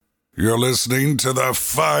You're listening to the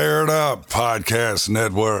Fired Up Podcast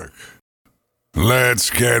Network. Let's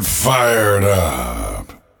get fired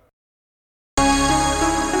up.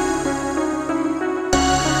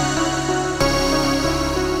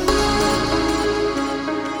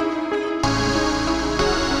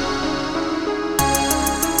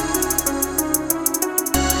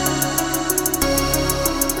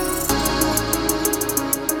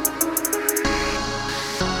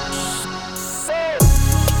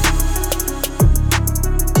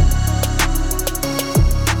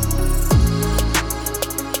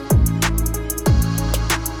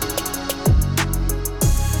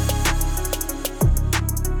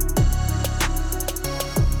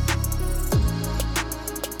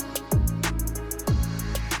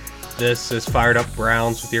 This is Fired Up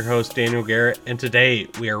Browns with your host Daniel Garrett, and today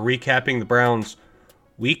we are recapping the Browns'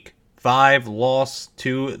 Week 5 loss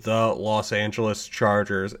to the Los Angeles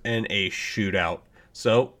Chargers in a shootout.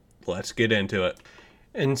 So, let's get into it.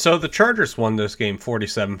 And so the Chargers won this game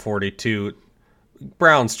 47-42.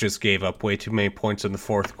 Browns just gave up way too many points in the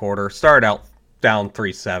fourth quarter. Started out down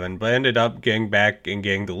 3-7, but ended up getting back and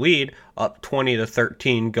getting the lead, up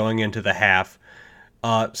 20-13 going into the half.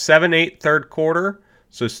 7-8 third quarter.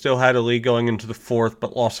 So still had a lead going into the fourth,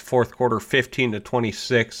 but lost the fourth quarter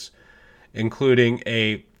 15-26, including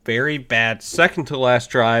a very bad second to last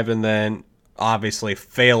drive, and then obviously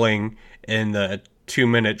failing in the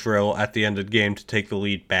 2-minute drill at the end of the game to take the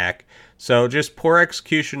lead back. So just poor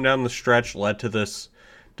execution down the stretch led to this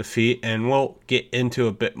defeat, and we'll get into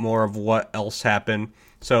a bit more of what else happened.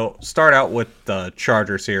 So start out with the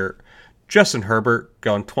Chargers here. Justin Herbert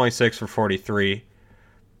going 26 for 43.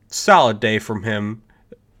 Solid day from him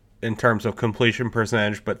in terms of completion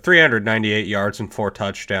percentage, but 398 yards and 4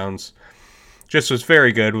 touchdowns. Just was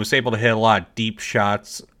very good. Was able to hit a lot of deep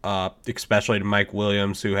shots, especially to Mike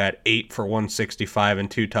Williams, who had 8 for 165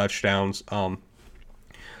 and 2 touchdowns.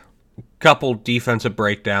 Couple defensive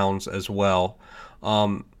breakdowns as well.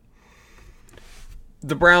 The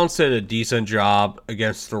Browns did a decent job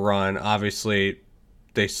against the run. Obviously,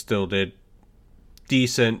 they still did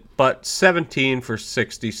decent, but 17 for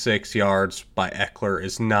 66 yards by Eckler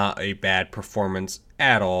is not a bad performance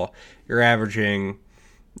at all. You're averaging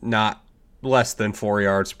not less than 4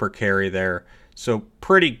 yards per carry there, so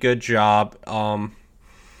pretty good job.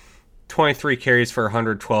 23 carries for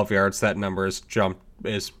 112 yards. That number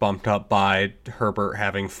is bumped up by Herbert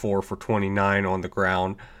having 4 for 29 on the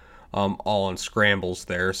ground, all on scrambles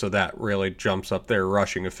there, so that really jumps up their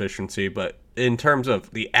rushing efficiency. But in terms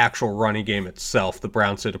of the actual running game itself, the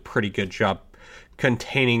Browns did a pretty good job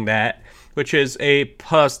containing that, which is a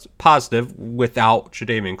positive without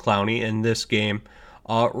Jadeveon Clowney in this game.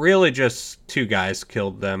 Really just 2 guys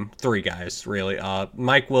killed them. 3 guys, really.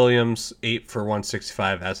 Mike Williams, 8 for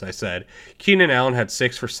 165, as I said. Keenan Allen had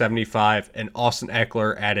 6 for 75, and Austin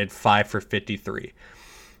Eckler added 5 for 53.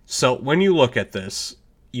 So when you look at this,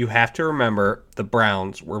 you have to remember the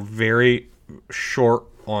Browns were very short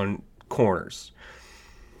on corners.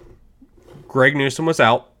 Greg Newsome was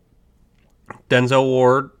out. Denzel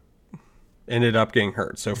Ward ended up getting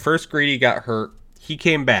hurt. So first Greedy got hurt. He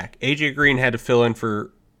came back. AJ Green had to fill in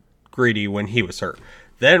for Greedy when he was hurt.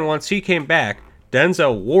 Then once he came back,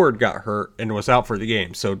 Denzel Ward got hurt and was out for the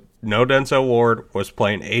game. So no Denzel Ward, was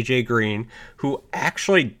playing AJ Green, who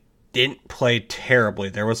actually didn't play terribly.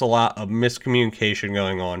 There was a lot of miscommunication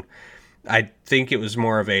going on. I think it was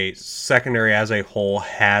more of a secondary as a whole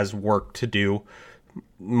has work to do,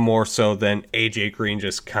 more so than AJ Green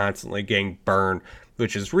just constantly getting burned,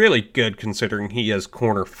 which is really good considering he is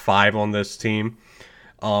corner 5 on this team.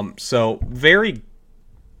 So very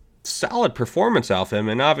solid performance out of him,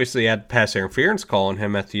 and obviously had pass interference call on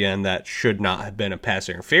him at the end that should not have been a pass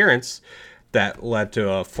interference. That led to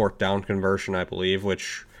a 4th down conversion, I believe,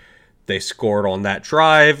 which they scored on that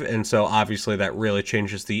drive, and so obviously that really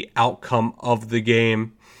changes the outcome of the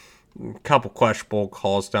game. A couple questionable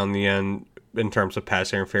calls down the end in terms of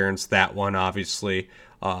pass interference. That one obviously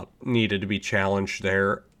needed to be challenged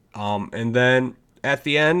there. And then at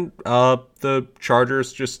the end, the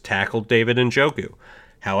Chargers just tackled David Njoku.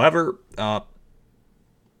 However,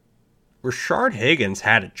 Rashard Higgins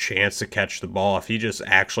had a chance to catch the ball if he just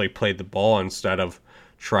actually played the ball instead of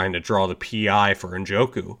trying to draw the PI for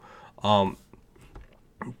Njoku.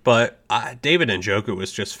 But David Njoku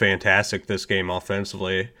was just fantastic this game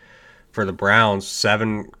offensively for the Browns.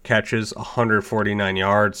 7 catches, 149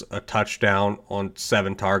 yards, a touchdown on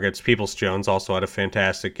 7 targets. Peoples-Jones also had a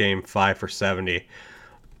fantastic game, 5 for 70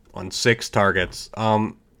 on 6 targets.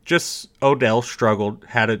 Just Odell struggled.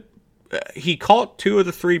 He caught 2 of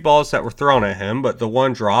the 3 balls that were thrown at him, but the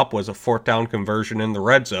one drop was a 4th down conversion in the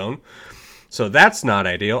red zone. So that's not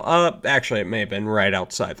ideal. Actually, it may have been right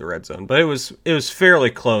outside the red zone, but it was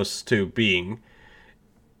fairly close to being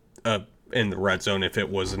in the red zone if it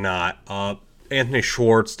was not. Anthony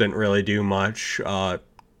Schwartz didn't really do much.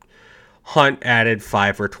 Hunt added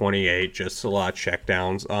 5 for 28, just a lot of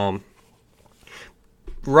checkdowns.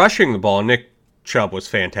 Rushing the ball, Nick Chubb was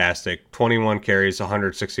fantastic. 21 carries,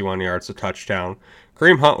 161 yards, a touchdown.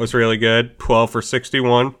 Kareem Hunt was really good, 12 for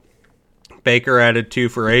 61. Baker added 2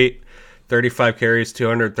 for 8, 35 carries,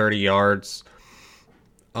 230 yards.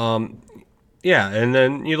 Yeah, and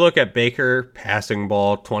then you look at Baker, passing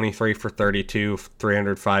ball, 23 for 32,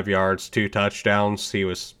 305 yards, 2 touchdowns. He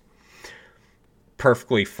was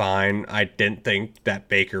perfectly fine. I didn't think that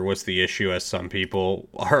Baker was the issue, as some people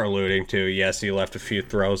are alluding to. Yes, he left a few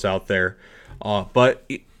throws out there. But,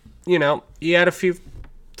 he had a few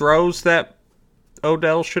throws that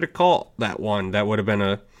Odell should have caught. That one, that would have been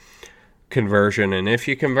a conversion. And if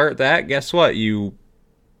you convert that, guess what? You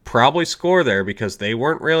probably score there because they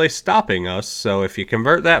weren't really stopping us. So if you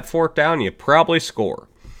convert that 4th down, you probably score.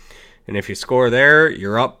 And if you score there,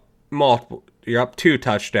 you're up multiple. You're up 2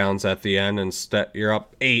 touchdowns at the end. Instead, you're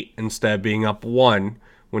up 8 instead of being up 1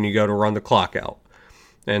 when you go to run the clock out.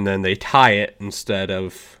 And then they tie it instead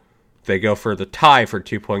of they go for the tie for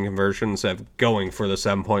 2-point conversion instead of going for the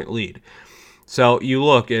 7-point lead. So you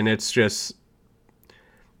look and it's just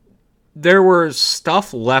there was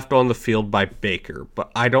stuff left on the field by Baker,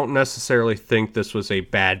 but I don't necessarily think this was a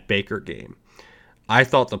bad Baker game. I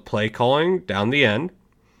thought the play calling down the end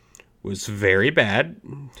was very bad.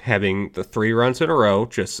 Having the 3 runs in a row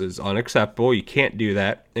just is unacceptable. You can't do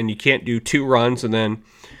that. And you can't do 2 runs and then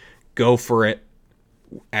go for it,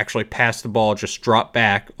 actually pass the ball, just drop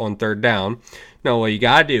back on 3rd down. No, what you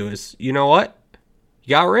got to do is, you know what? You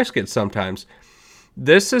got to risk it sometimes.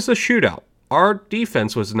 This is a shootout. Our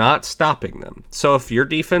defense was not stopping them. So if your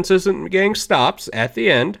defense isn't getting stops at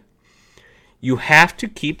the end, you have to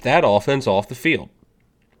keep that offense off the field.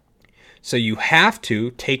 So you have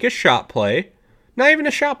to take a shot play, not even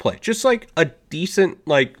a shot play, just like a decent,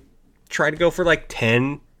 try to go for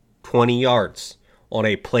 10, 20 yards on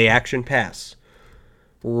a play action pass.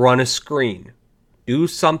 Run a screen. Do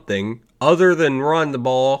something other than run the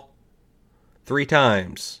ball 3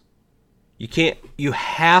 times. You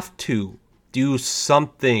have to do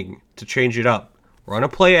something to change it up. Run a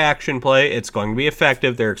play action play. It's going to be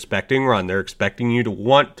effective. They're expecting run. They're expecting you to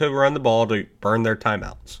want to run the ball to burn their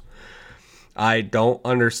timeouts. I don't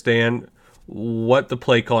understand what the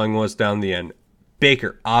play calling was down the end.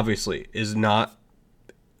 Baker, obviously, is not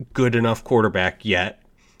good enough quarterback yet,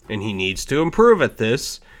 and he needs to improve at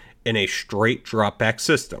this in a straight drop back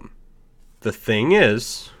system. The thing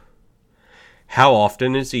is, how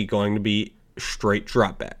often is he going to be straight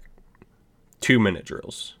drop back? 2-minute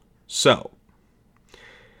drills. So,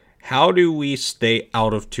 how do we stay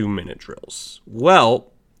out of 2-minute drills?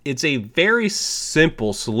 Well, it's a very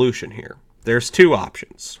simple solution here. There's 2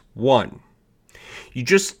 options. 1, you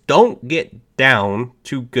just don't get down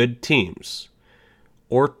to good teams.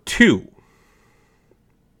 Or 2,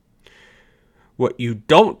 what you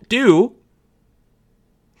don't do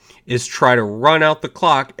is try to run out the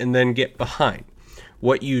clock and then get behind.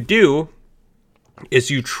 What you do is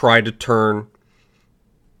you try to turn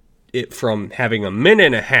it from having 1.5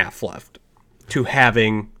 minutes left to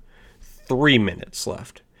having 3 minutes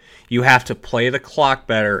left. You have to play the clock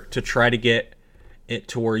better to try to get it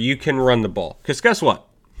to where you can run the ball. Because guess what?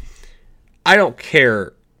 I don't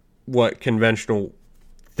care what conventional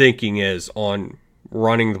thinking is on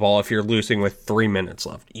running the ball if you're losing with 3 minutes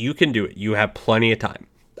left. You can do it. You have plenty of time.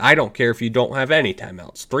 I don't care if you don't have any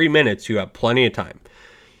timeouts. 3 minutes, you have plenty of time.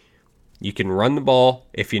 You can run the ball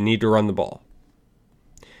if you need to run the ball.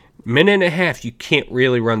 1.5 minutes, you can't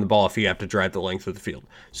really run the ball if you have to drive the length of the field.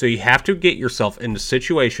 So you have to get yourself into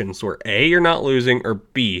situations where A, you're not losing, or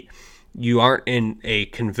B, you aren't in a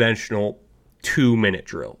conventional 2-minute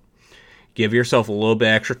drill. Give yourself a little bit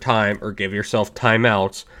extra time or give yourself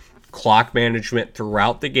timeouts, clock management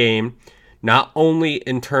throughout the game, not only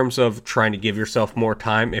in terms of trying to give yourself more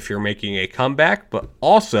time if you're making a comeback, but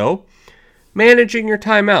also managing your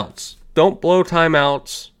timeouts. Don't blow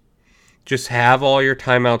timeouts. Just have all your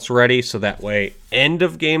timeouts ready so that way, end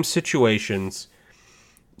of game situations,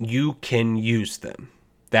 you can use them.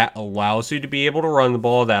 That allows you to be able to run the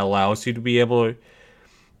ball. That allows you to be able to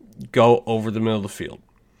go over the middle of the field.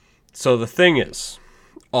 So the thing is,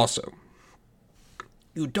 also,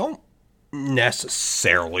 you don't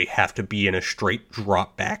necessarily have to be in a straight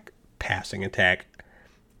drop back passing attack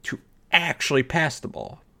to actually pass the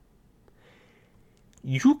ball.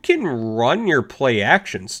 You can run your play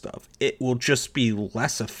action stuff. It will just be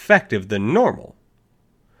less effective than normal.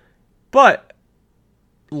 But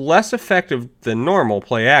less effective than normal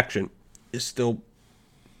play action is still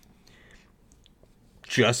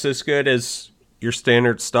just as good as your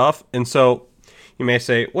standard stuff. And so you may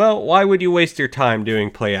say, well, why would you waste your time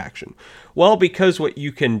doing play action? Well, because what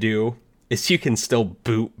you can do is you can still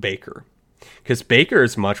boot Baker. Because Baker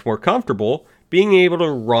is much more comfortable being able to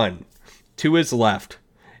run to his left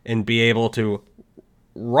and be able to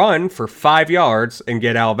run for 5 yards and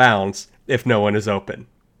get out of bounds if no one is open.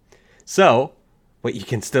 So what you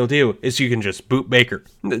can still do is you can just boot Baker.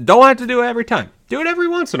 Don't have to do it every time. Do it every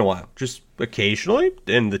once in a while. Just occasionally,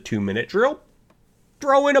 in the 2-minute drill,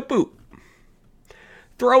 throw in a boot.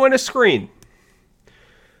 Throw in a screen.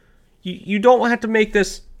 You don't have to make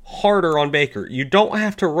this harder on Baker. You don't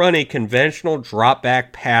have to run a conventional drop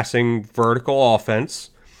back passing vertical offense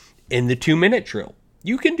in the 2-minute drill.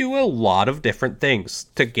 You can do a lot of different things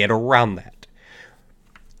to get around that.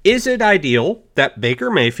 Is it ideal that Baker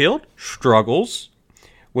Mayfield struggles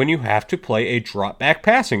when you have to play a drop back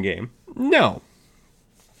passing game? No.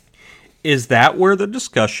 Is that where the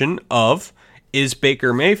discussion of is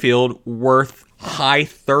Baker Mayfield worth high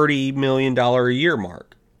 $30 million a year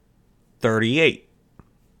mark? 38.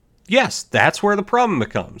 Yes, that's where the problem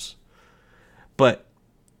becomes. But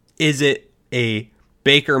is it a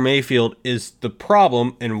Baker Mayfield is the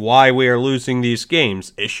problem and why we are losing these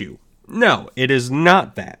games issue? No, it is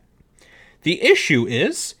not that. The issue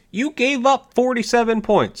is you gave up 47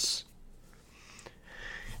 points.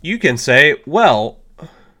 You can say, well,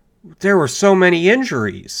 there were so many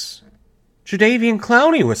injuries. Jadeveon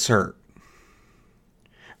Clowney was hurt.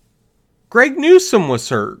 Greg Newsome was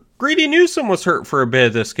hurt. Greedy Newsome was hurt for a bit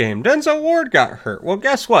of this game. Denzel Ward got hurt. Well,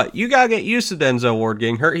 guess what? You got to get used to Denzel Ward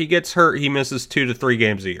getting hurt. He gets hurt, he misses 2 to 3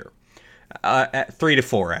 games a year. 3 to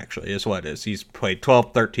 4, actually, is what it is. He's played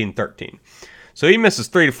 12, 13, 13. So he misses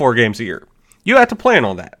 3 to 4 games a year. You have to plan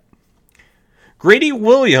on that. Grady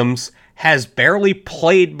Williams has barely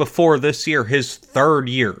played before this year, his 3rd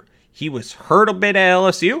year. He was hurt a bit at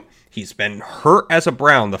LSU. He's been hurt as a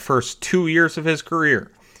Brown the first 2 years of his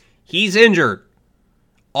career. He's injured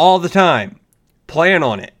all the time. Plan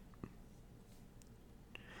on it.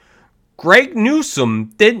 Greg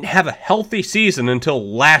Newsome didn't have a healthy season until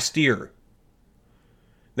last year.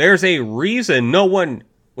 There's a reason no one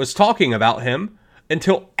was talking about him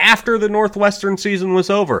until after the Northwestern season was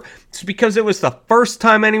over. It's because it was the first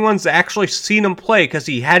time anyone's actually seen him play because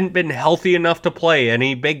he hadn't been healthy enough to play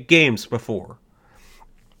any big games before.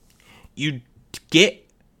 You get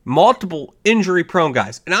multiple injury-prone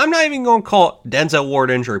guys. And I'm not even going to call Denzel Ward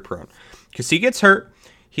injury-prone because he gets hurt.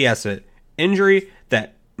 He has an injury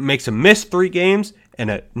that makes him miss 3 games and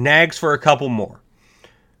it nags for a couple more.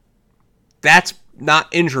 That's not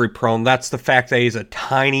injury-prone. That's the fact that he's a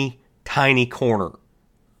tiny, tiny corner.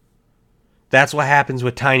 That's what happens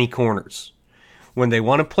with tiny corners. When they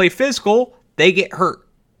want to play physical, they get hurt.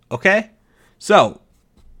 Okay? So,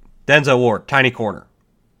 Denzel Ward, tiny corner.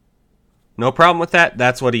 No problem with that.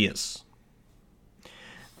 That's what he is.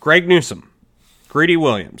 Greg Newsome, Greedy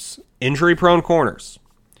Williams, injury-prone corners.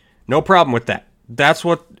 No problem with that. That's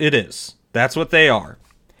what it is. That's what they are.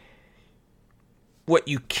 What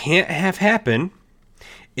you can't have happen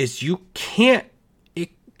is you can't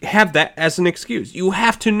have that as an excuse. You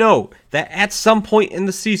have to know that at some point in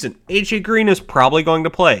the season, AJ Green is probably going to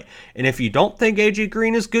play. And if you don't think AJ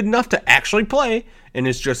Green is good enough to actually play and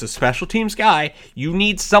is just a special teams guy, you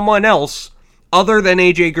need someone else other than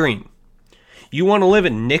AJ Green. You want to live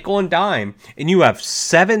in nickel and dime, and you have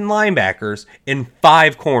 7 linebackers and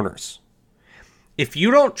 5 corners. If you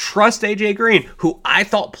don't trust AJ Green, who I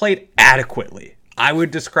thought played adequately, I would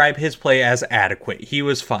describe his play as adequate. He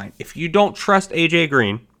was fine. If you don't trust AJ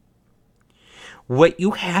Green, what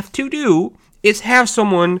you have to do is have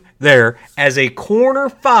someone there as a corner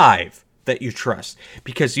 5 that you trust.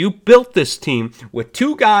 Because you built this team with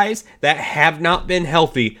 2 guys that have not been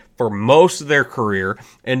healthy for most of their career,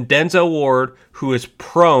 and Denzel Ward, who is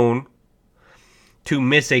prone to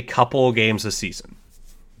miss a couple of games a season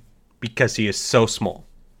because he is so small.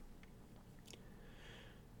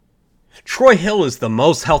 Troy Hill is the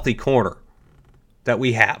most healthy corner that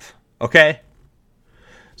we have, okay?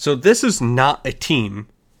 So this is not a team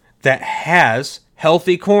that has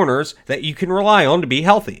healthy corners that you can rely on to be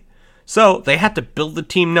healthy. So they have to build the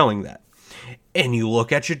team knowing that. And you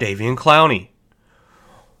look at Jadeveon Clowney.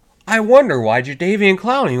 I wonder why Jadeveon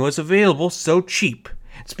Clowney was available so cheap.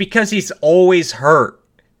 It's because he's always hurt.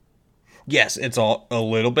 Yes, it's a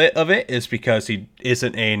little bit of it is because he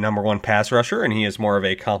isn't a number 1 pass rusher and he is more of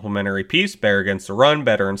a complementary piece, better against the run,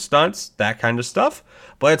 better in stunts, that kind of stuff.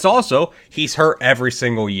 But it's also, he's hurt every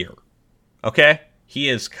single year. Okay? He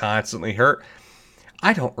is constantly hurt.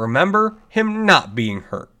 I don't remember him not being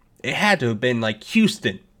hurt. It had to have been like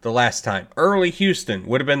Houston the last time. Early Houston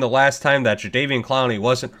would have been the last time that Jadeveon Clowney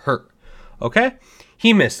wasn't hurt. Okay?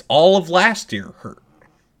 He missed all of last year hurt.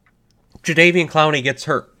 Jadeveon Clowney gets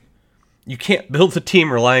hurt. You can't build the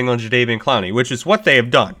team relying on Jadeveon Clowney, which is what they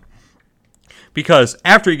have done. Because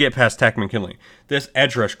after you get past Takk McKinley, this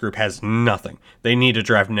edge rush group has nothing. They need to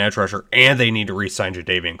draft an edge rusher, and they need to re-sign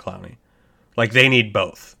Jadeveon Clowney. Like, they need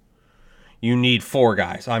both. You need 4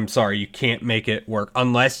 guys. I'm sorry, you can't make it work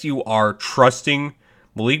unless you are trusting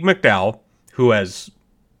Malik McDowell, who has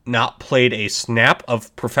not played a snap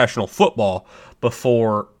of professional football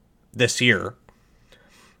before this year.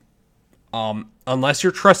 Unless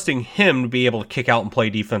you're trusting him to be able to kick out and play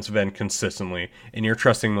defensive end consistently, and you're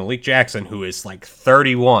trusting Malik Jackson, who is like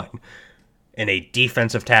 31, and a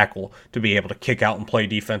defensive tackle to be able to kick out and play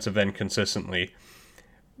defensive end consistently,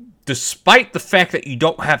 despite the fact that you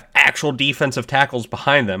don't have actual defensive tackles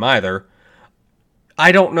behind them either,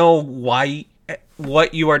 I don't know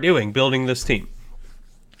what you are doing building this team.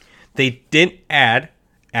 They didn't add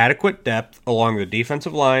adequate depth along the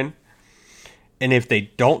defensive line, and if they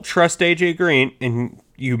don't trust AJ Green, and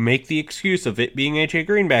you make the excuse of it being AJ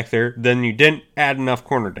Green back there, then you didn't add enough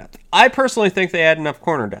corner depth. I personally think they add enough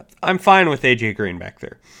corner depth. I'm fine with AJ Green back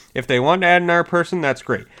there. If they want to add another person, that's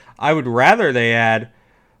great. I would rather they add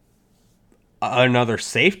another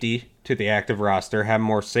safety to the active roster, have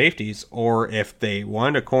more safeties, or if they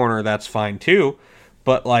want a corner, that's fine too.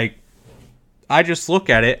 But like, I just look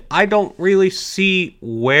at it, I don't really see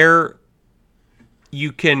where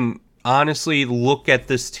you can honestly look at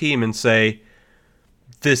this team and say,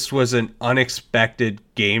 this was an unexpected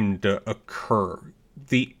game to occur.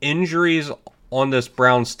 The injuries on this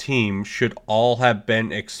Browns team should all have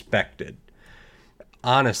been expected.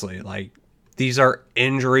 Honestly, like, these are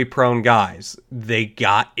injury-prone guys. They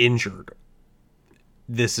got injured.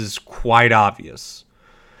 This is quite obvious.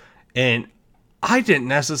 And I didn't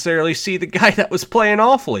necessarily see the guy that was playing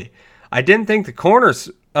awfully. I didn't think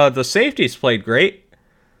the safeties played great.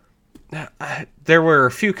 There were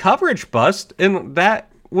a few coverage busts, and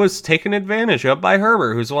that was taken advantage of by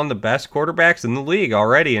Herbert, who's one of the best quarterbacks in the league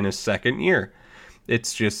already in his second year.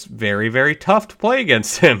 It's just very, very tough to play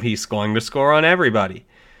against him. He's going to score on everybody.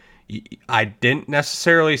 I didn't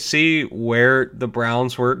necessarily see where the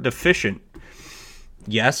Browns were deficient.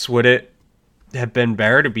 Yes, would it have been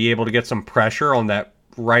better to be able to get some pressure on that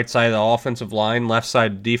right side of the offensive line, left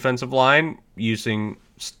side of the defensive line, using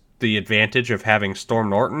the advantage of having Storm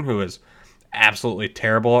Norton, who is absolutely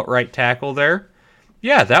terrible at right tackle there?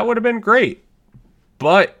 Yeah, that would have been great.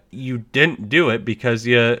 But you didn't do it because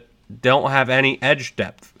you don't have any edge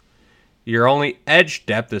depth. Your only edge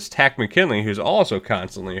depth is Takk McKinley, who's also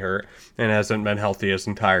constantly hurt and hasn't been healthy his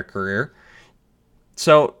entire career.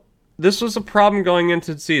 So this was a problem going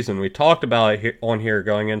into the season. We talked about it on here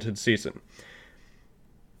going into the season.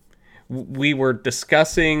 We were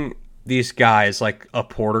discussing these guys like a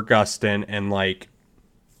Porter Gustin and like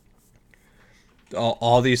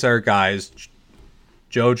all these other guys,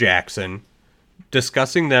 Joe Jackson,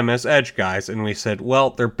 discussing them as edge guys, and we said, well,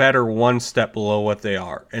 they're better one step below what they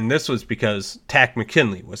are. And this was because Takk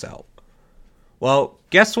McKinley was out. Well,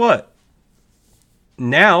 guess what?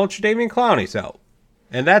 Now Jadeveon Clowney's out.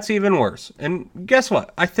 And that's even worse. And guess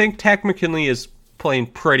what? I think Takk McKinley is playing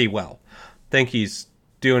pretty well. I think he's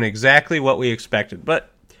doing exactly what we expected.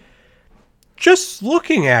 But just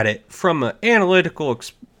looking at it from an analytical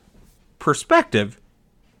perspective,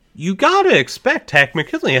 you got to expect Takk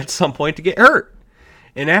McKinley at some point to get hurt.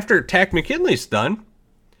 And after Takk McKinley's done,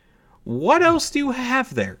 what else do you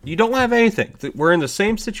have there? You don't have anything. We're in the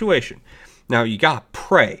same situation. Now, you got to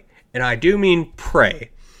pray. And I do mean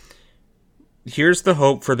pray. Here's the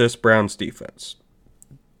hope for this Browns defense.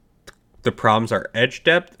 The problems are edge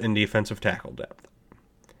depth and defensive tackle depth.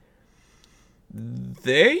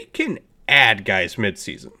 They can add guys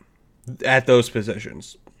midseason at those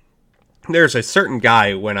positions. There's a certain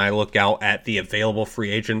guy when I look out at the available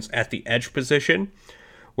free agents at the edge position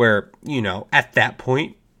where, you know, at that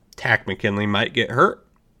point, Takk McKinley might get hurt.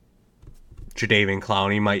 Jadeveon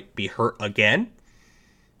Clowney might be hurt again.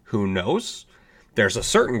 Who knows? There's a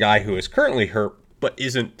certain guy who is currently hurt but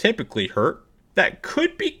isn't typically hurt that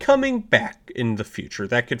could be coming back in the future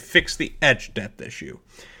that could fix the edge depth issue.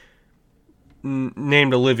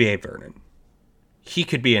 Named Olivier Vernon. He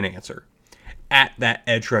could be an answer at that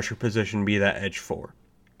edge rusher position, be that edge 4.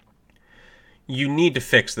 You need to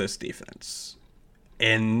fix this defense.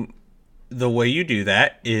 And the way you do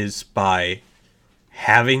that is by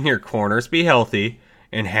having your corners be healthy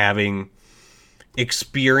and having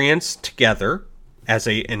experience together as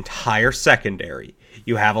an entire secondary.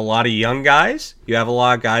 You have a lot of young guys. You have a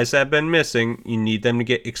lot of guys that have been missing. You need them to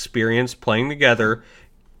get experience playing together,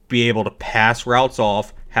 be able to pass routes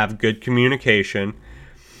off, have good communication.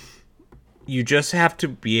 You just have to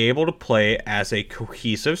be able to play as a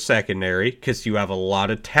cohesive secondary because you have a lot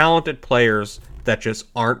of talented players that just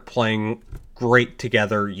aren't playing great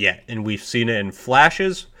together yet. And we've seen it in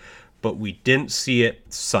flashes, but we didn't see it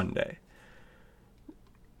Sunday.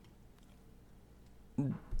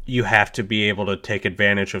 You have to be able to take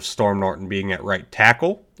advantage of Storm Norton being at right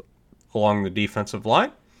tackle along the defensive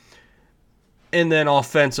line. And then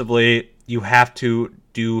offensively, you have to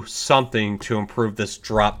do something to improve this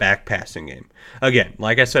drop back passing game. Again,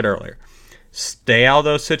 like I said earlier, stay out of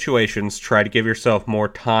those situations. Try to give yourself more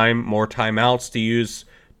time, more timeouts to use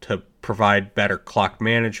to provide better clock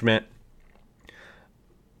management.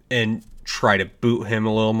 And try to boot him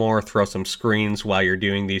a little more, throw some screens while you're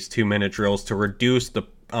doing these 2-minute drills to reduce the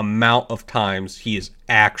amount of times he is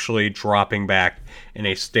actually dropping back in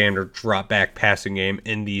a standard drop back passing game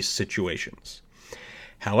in these situations.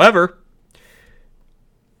 However,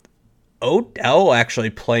 Odell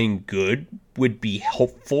actually playing good would be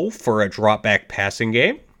helpful for a drop back passing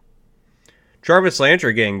game. Jarvis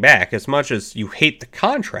Landry getting back, as much as you hate the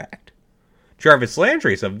contract, Jarvis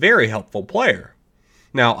Landry is a very helpful player.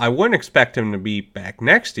 Now, I wouldn't expect him to be back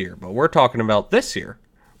next year, but we're talking about this year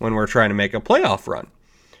when we're trying to make a playoff run.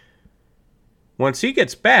 Once he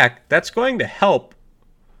gets back, that's going to help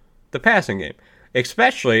the passing game,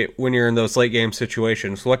 especially when you're in those late game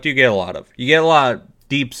situations. What do you get a lot of? You get a lot of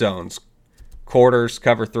deep zones, quarters,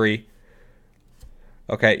 cover 3.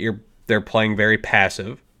 Okay, they're playing very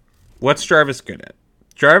passive. What's Jarvis good at?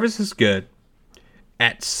 Jarvis is good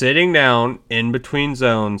at sitting down in between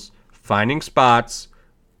zones, finding spots,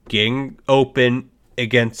 getting open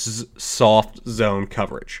against soft zone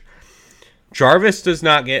coverage. Jarvis does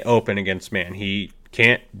not get open against man. He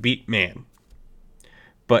can't beat man.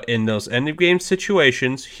 But in those end of game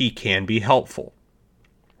situations, he can be helpful.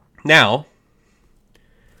 Now,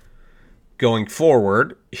 going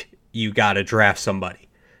forward, you got to draft somebody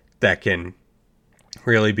that can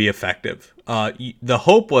really be effective. The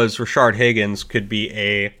hope was Rashard Higgins could be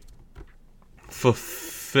a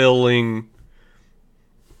fulfilling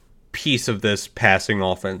piece of this passing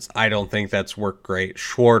offense. I don't think that's worked great.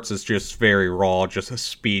 Schwartz is just very raw, just a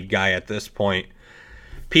speed guy at this point.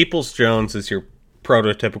 Peoples-Jones is your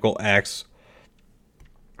prototypical X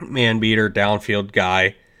man beater, downfield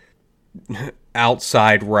guy.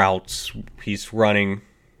 Outside routes, he's running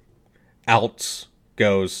outs,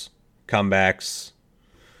 goes, comebacks.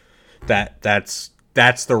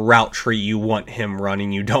 That's the route tree you want him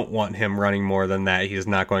running. You don't want him running more than that. He's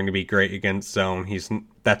not going to be great against zone.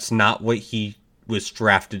 That's not what he was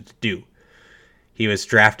drafted to do. He was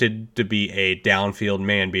drafted to be a downfield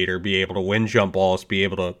man beater, be able to win jump balls, be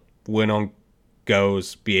able to win on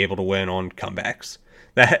goes, be able to win on comebacks.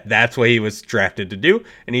 That's what he was drafted to do,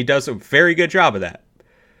 and he does a very good job of that.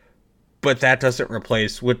 But that doesn't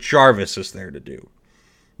replace what Jarvis is there to do.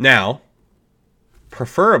 Now,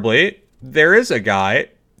 preferably, there is a guy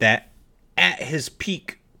that at his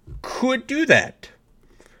peak could do that.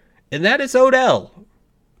 And that is Odell.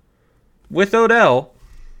 With Odell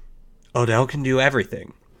can do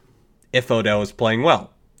everything. If Odell is playing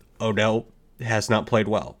well. Odell has not played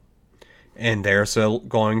well. And there's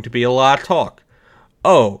going to be a lot of talk.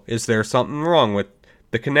 Oh, is there something wrong with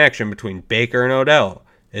the connection between Baker and Odell?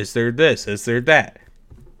 Is there this? Is there that?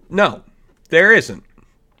 No, there isn't.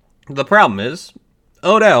 The problem is,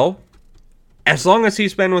 Odell, as long as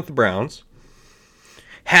he's been with the Browns,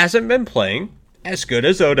 hasn't been playing as good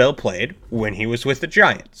as Odell played when he was with the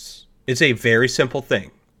Giants. It's a very simple thing.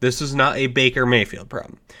 This is not a Baker Mayfield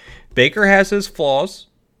problem. Baker has his flaws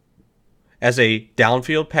as a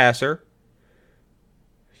downfield passer.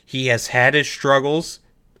 He has had his struggles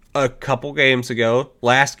a couple games ago.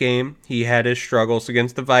 Last game, he had his struggles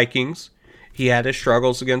against the Vikings. He had his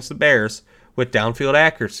struggles against the Bears with downfield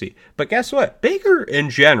accuracy. But guess what? Baker, in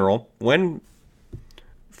general, when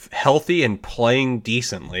healthy and playing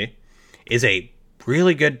decently, is a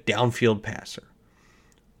really good downfield passer.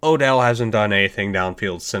 Odell hasn't done anything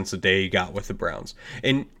downfield since the day he got with the Browns.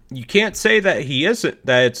 And you can't say that he isn't,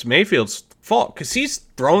 that it's Mayfield's fault, because he's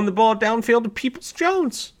throwing the ball downfield to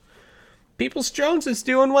Peoples-Jones. Peoples-Jones is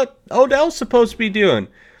doing what Odell's supposed to be doing.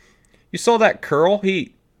 You saw that curl?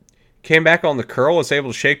 He came back on the curl, was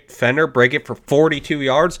able to shake the defender, break it for 42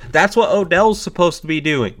 yards. That's what Odell's supposed to be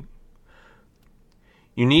doing.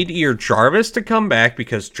 You need either Jarvis to come back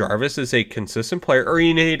because Jarvis is a consistent player, or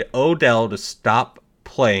you need Odell to stop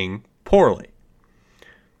playing poorly.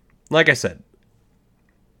 Like I said,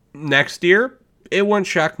 next year, it wouldn't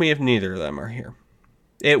shock me if neither of them are here.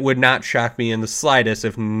 It would not shock me in the slightest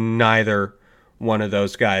if neither one of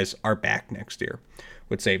those guys are back next year.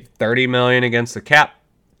 Would save $30 million against the cap.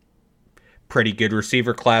 Pretty good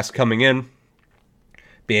receiver class coming in.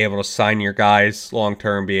 Be able to sign your guys long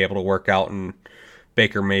term. Be able to work out in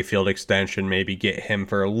Baker Mayfield extension. Maybe get him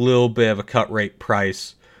for a little bit of a cut rate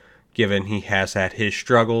price, given he has had his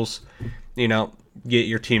struggles. Get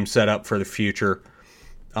your team set up for the future.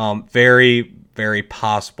 Very, very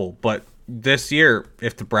possible. But this year,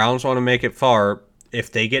 if the Browns want to make it far,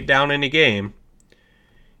 if they get down in a game,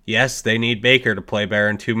 yes, they need Baker to play better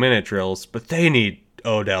in 2-minute drills, but they need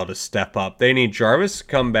Odell to step up. They need Jarvis to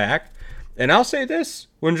come back. And I'll say this,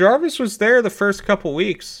 when Jarvis was there the first couple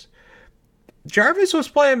weeks, Jarvis was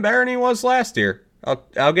playing better than he was last year.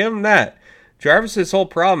 I'll give him that. Jarvis's whole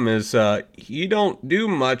problem is he don't do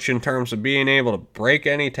much in terms of being able to break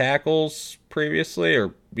any tackles previously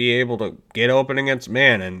or be able to get open against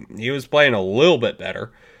man, and he was playing a little bit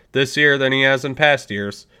better this year than he has in past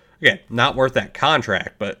years. Again, not worth that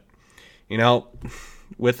contract, but,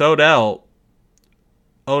 with Odell's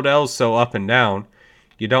so up and down,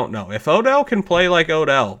 you don't know. If Odell can play like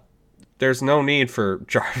Odell, there's no need for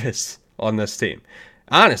Jarvis on this team.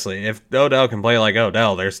 Honestly, if Odell can play like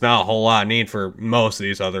Odell, there's not a whole lot of need for most of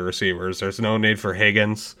these other receivers. There's no need for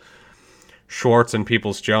Higgins. Schwartz and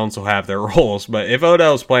Peoples-Jones will have their roles. But if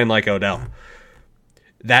Odell's playing like Odell,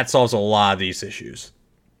 that solves a lot of these issues.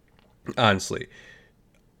 Honestly.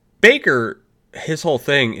 Baker, his whole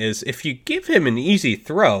thing is if you give him an easy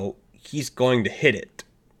throw, he's going to hit it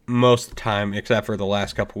most of the time, except for the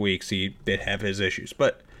last couple weeks he did have his issues.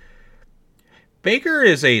 But Baker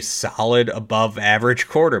is a solid above average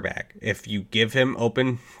quarterback. If you give him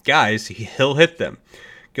open guys, he'll hit them.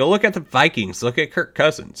 Go look at the Vikings. Look at Kirk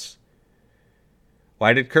Cousins.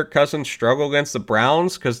 Why did Kirk Cousins struggle against the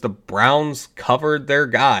Browns? Because the Browns covered their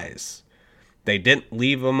guys. They didn't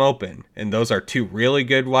leave them open. And those are two really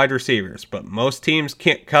good wide receivers. But most teams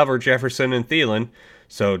can't cover Jefferson and Thielen.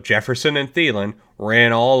 So Jefferson and Thielen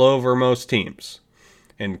ran all over most teams.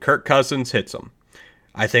 And Kirk Cousins hits them.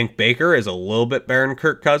 I think Baker is a little bit better than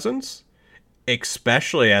Kirk Cousins,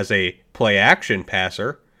 especially as a play-action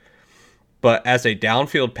passer. But as a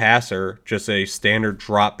downfield passer, just a standard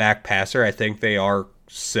drop-back passer, I think they are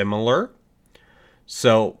similar.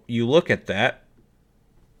 So you look at that.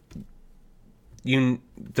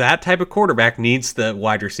 That type of quarterback needs the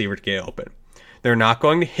wide receiver to get open. They're not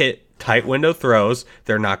going to hit tight window throws.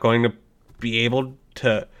 They're not going to be able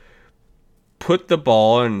to put the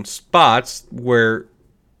ball in spots where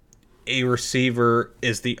a receiver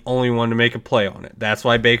is the only one to make a play on it. That's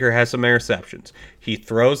why Baker has some interceptions. He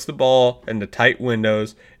throws the ball into tight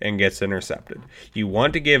windows and gets intercepted. You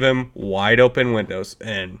want to give him wide open windows.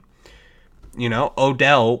 And,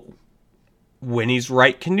 Odell, when he's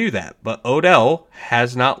right, can do that. But Odell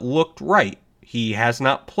has not looked right. He has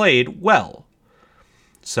not played well.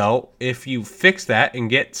 So if you fix that and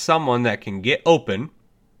get someone that can get open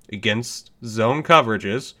against zone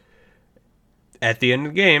coverages at the end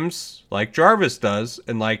of games, like Jarvis does,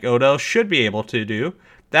 and like Odell should be able to do,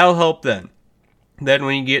 that'll help then. Then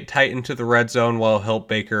when you get tight into the red zone, what'll help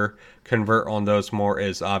Baker convert on those more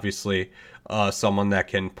is obviously someone that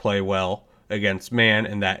can play well against man,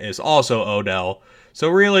 and that is also Odell. So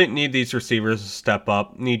really need these receivers to step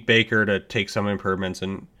up, need Baker to take some improvements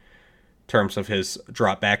in terms of his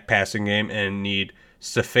drop back passing game, and need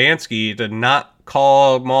Stefanski to not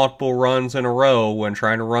call multiple runs in a row when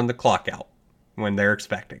trying to run the clock out when they're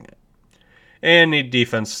expecting it. And need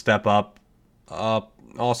defense to step up.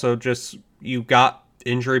 Also, just you got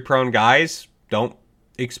injury-prone guys. Don't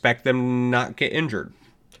expect them to not get injured.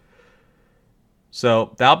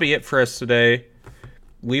 So that'll be it for us today.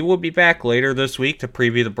 We will be back later this week to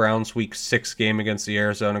preview the Browns' Week 6 game against the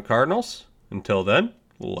Arizona Cardinals. Until then,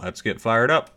 let's get fired up.